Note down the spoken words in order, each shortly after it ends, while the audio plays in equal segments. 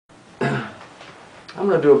I'm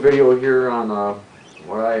going to do a video here on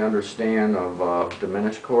what I understand of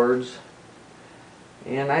diminished chords,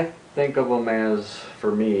 and I think of them as,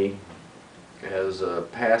 for me, as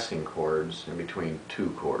passing chords in between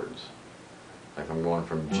two chords. Like I'm going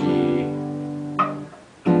from G,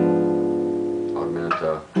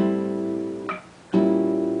 augmenta.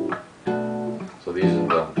 So these are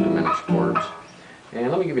the diminished chords. And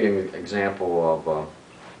let me give you an example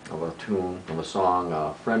of a tune, of a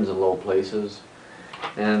song, Friends in Low Places.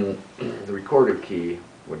 And the recorded key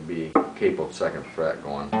would be capo 2nd fret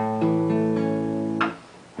going.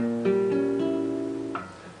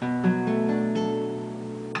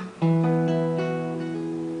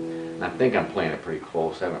 And I think I'm playing it pretty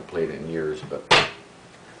close. I haven't played it in years, but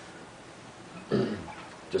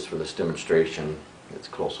just for this demonstration, it's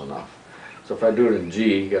close enough. So if I do it in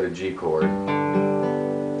G, you got a G chord.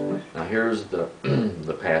 Now here's the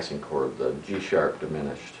the passing chord, the G sharp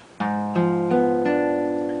diminished.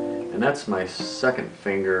 And that's my 2nd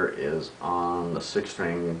finger is on the 6th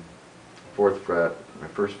string, 4th fret. My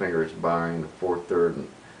 1st finger is barring the 4th, 3rd, and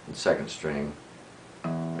 2nd string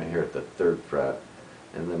right here at the 3rd fret.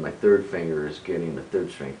 And then my 3rd finger is getting the 3rd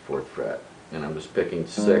string, 4th fret. And I'm just picking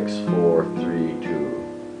 6, 4, 3, 2.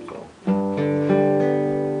 So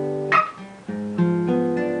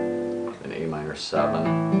then A minor 7.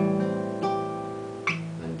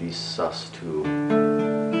 Then D sus 2.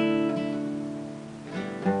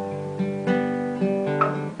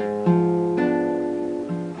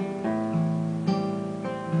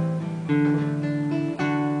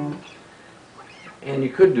 And you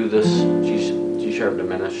could do this G sharp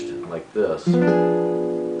diminished like this.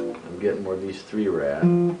 I'm getting where these 3 are at,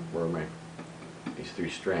 where these 3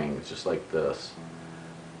 strings, just like this.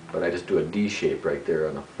 But I just do a D shape right there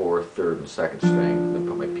on the 4th, 3rd, and 2nd string. Then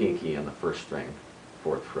put my pinky on the 1st string,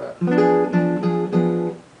 4th fret.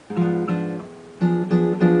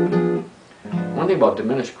 One thing about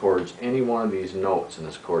diminished chords, any one of these notes in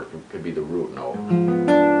this chord could be the root note.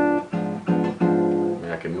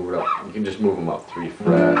 I can move it up. You can just move them up 3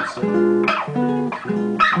 frets. So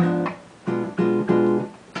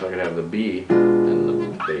I could have the B and the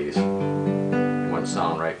bass. It wouldn't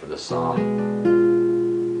sound right for this song.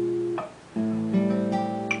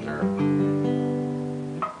 There.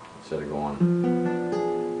 Instead of going,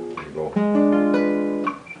 there you go.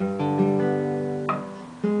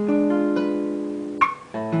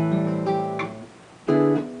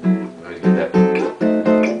 Always get that.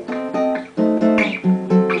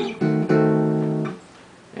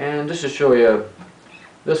 Just to show you,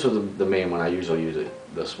 this was the main one. I usually use it,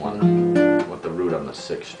 this one, with the root on the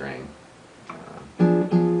 6th string.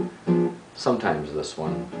 Sometimes this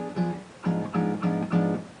one.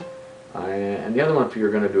 And the other one, if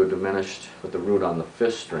you're going to do a diminished with the root on the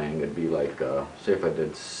 5th string, it'd be like, say if I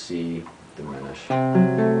did C diminished.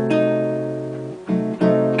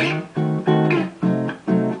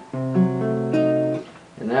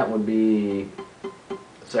 And that would be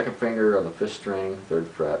 2nd finger on the 5th string, 3rd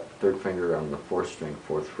fret, 3rd finger on the 4th string,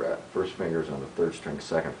 4th fret, 1st finger is on the 3rd string,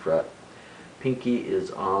 2nd fret, pinky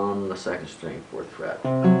is on the 2nd string, 4th fret.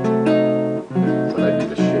 So that'd be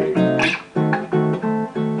the shape.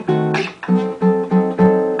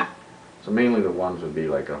 So mainly the ones would be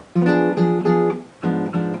like a, if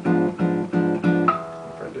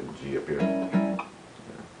I did G up here,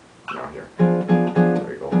 now here,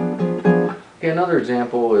 there you go. Okay, another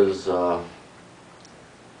example is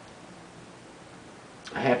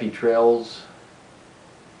Happy Trails,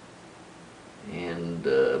 and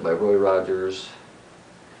by Roy Rogers,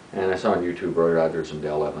 and I saw on YouTube Roy Rogers and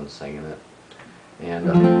Dale Evans singing it. And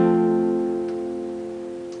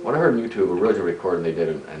when I heard on YouTube, original recording, they did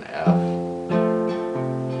an F,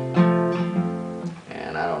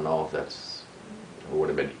 and I don't know if that's, it would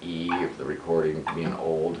have been E if the recording being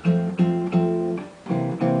old.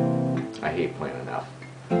 I hate playing an F.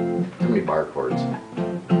 Too many bar chords.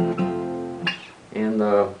 And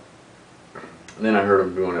then I heard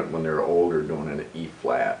them doing it when they were older, doing it at E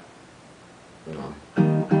flat. You know.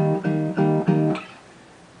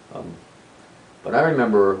 But I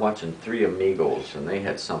remember watching Three Amigos, and they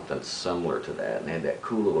had something similar to that, and they had that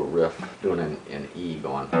cool little riff doing an E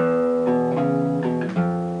going.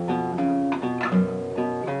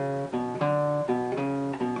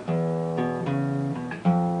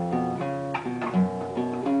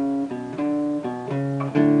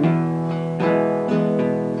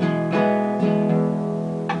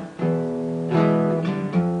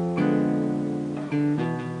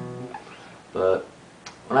 But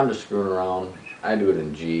when I'm just screwing around, I do it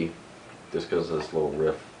in G, just because this little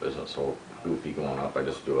riff isn't so goofy going up. I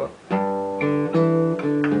just do a...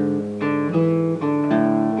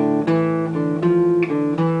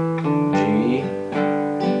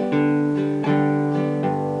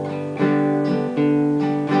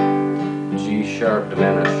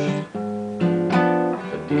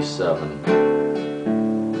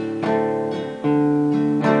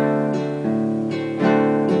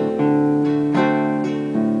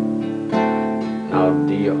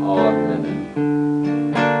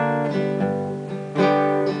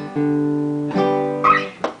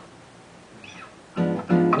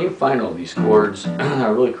 you can find all these chords on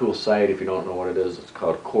a really cool site if you don't know what it is. It's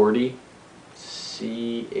called Chordie, C-H-O-R-D-I-E.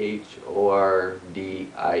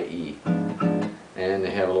 And they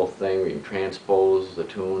have a little thing where you can transpose the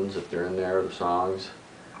tunes if they're in there, the songs.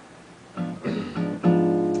 And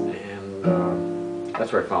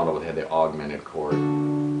that's where I found out they had the augmented chord.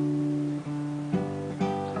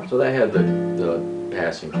 So that had the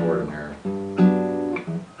passing chord in there.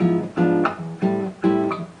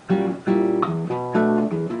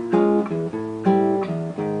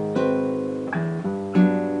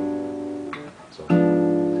 So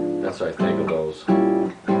that's what I think of those.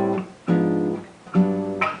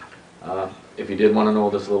 If you did want to know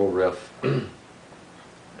this little riff,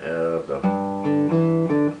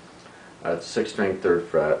 it's 6th string, 3rd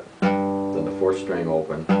fret, then the 4th string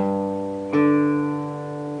open,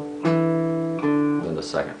 then the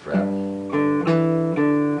 2nd fret,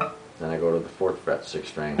 then I go to the 4th fret, 6th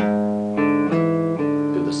string,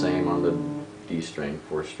 do the same on the D string,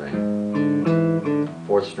 4th string,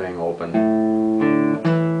 4th string open,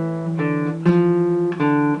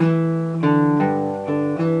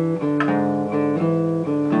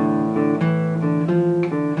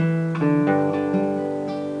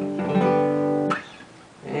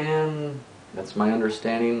 that's my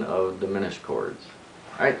understanding of diminished chords.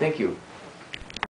 Alright, thank you.